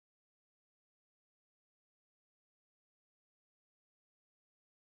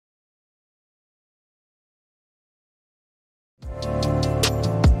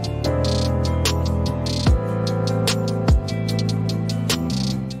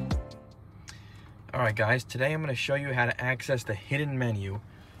Alright guys, today I'm going to show you how to access the hidden menu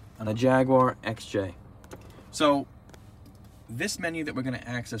on a Jaguar XJ. So, this menu that we're going to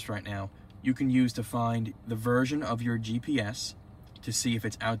access right now, you can use to find the version of your GPS to see if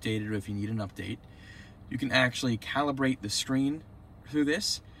it's outdated or if you need an update. You can actually calibrate the screen through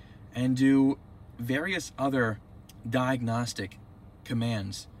this and do various other diagnostic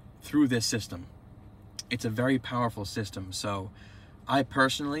commands through this system. It's a very powerful system, so I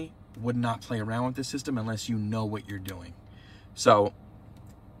personally would not play around with this system unless you know what you're doing. So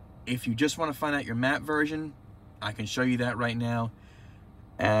if you just want to find out your map version, I can show you that right now.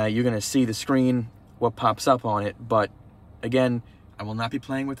 You're going to see the screen, what pops up on it, but again, I will not be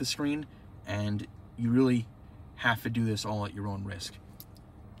playing with the screen, and you really have to do this all at your own risk.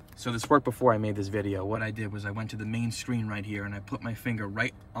 So this worked before I made this video. What I did was I went to the main screen right here and I put my finger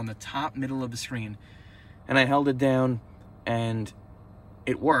right on the top middle of the screen and I held it down and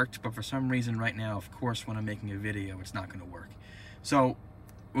it worked, but for some reason right now, of course, when I'm making a video, it's not going to work. So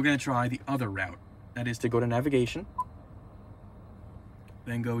we're going to try the other route. That is to go to navigation,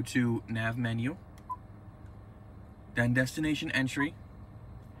 then go to nav menu, then destination entry.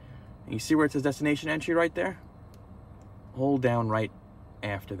 And you see where it says destination entry right there? Hold down right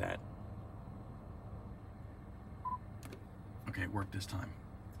after that. Okay, it worked this time.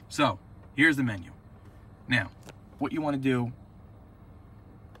 So here's the menu. Now, what you want to do,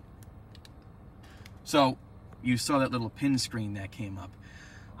 so you saw that little pin screen that came up.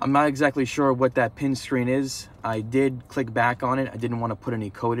 I'm not exactly sure what that pin screen is. I did click back on it. I didn't want to put any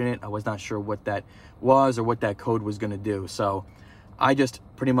code in it. I was not sure what that was or what that code was going to do. So I just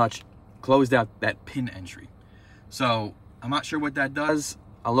pretty much closed out that pin entry. So I'm not sure what that does.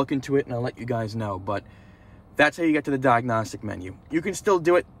 I'll look into it and I'll let you guys know. But that's how you get to the diagnostic menu. You can still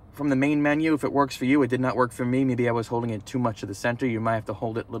do it from the main menu if it works for you. It did not work for me. Maybe I was holding it too much to the center. You might have to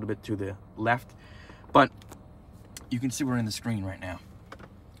hold it a little bit to the left. But you can see we're in the screen right now.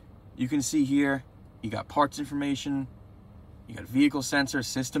 You can see here, you got parts information, you got vehicle sensor,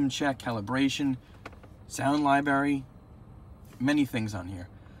 system check, calibration, sound library, many things on here.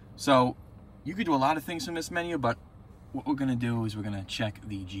 So you could do a lot of things from this menu, but what we're gonna do is we're gonna check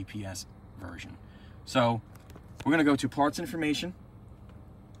the GPS version. So we're gonna go to parts information,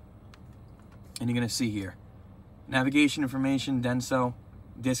 and you're gonna see here, navigation information, Denso,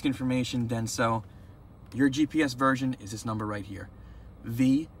 disk information, Denso. Your GPS version is this number right here.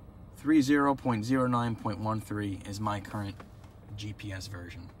 V30.09.13 is my current GPS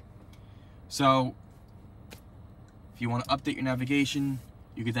version. So if you want to update your navigation,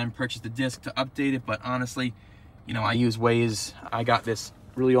 you could then purchase the disk to update it. But honestly, you know, I use Waze. I got this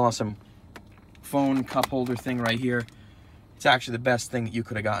really awesome phone cup holder thing right here. It's actually the best thing that you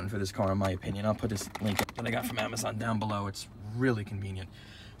could have gotten for this car, in my opinion. I'll put this link that I got from Amazon down below. It's really convenient.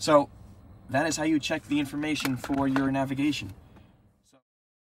 So that is how you check the information for your navigation.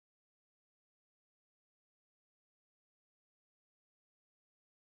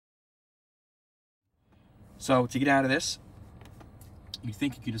 So to get out of this, you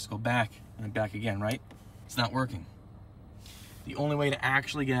think you could just go back and back again, right? It's not working. The only way to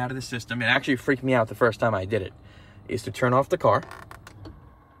actually get out of the system, it actually freaked me out the first time I did it, is to turn off the car,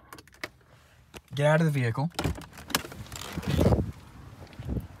 get out of the vehicle,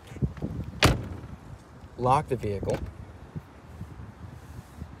 lock the vehicle,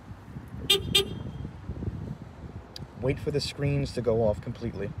 wait for the screens to go off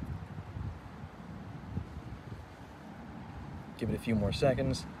completely, give it a few more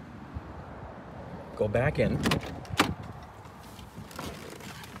seconds, go back in.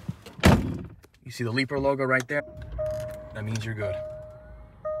 You see the Leaper logo right there? That means you're good.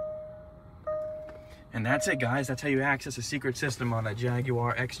 And that's it, guys. That's how you access a secret system on a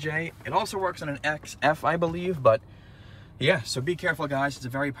Jaguar XJ. It also works on an XF, I believe, but yeah, so be careful, guys. It's a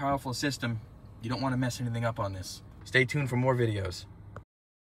very powerful system. You don't want to mess anything up on this. Stay tuned for more videos.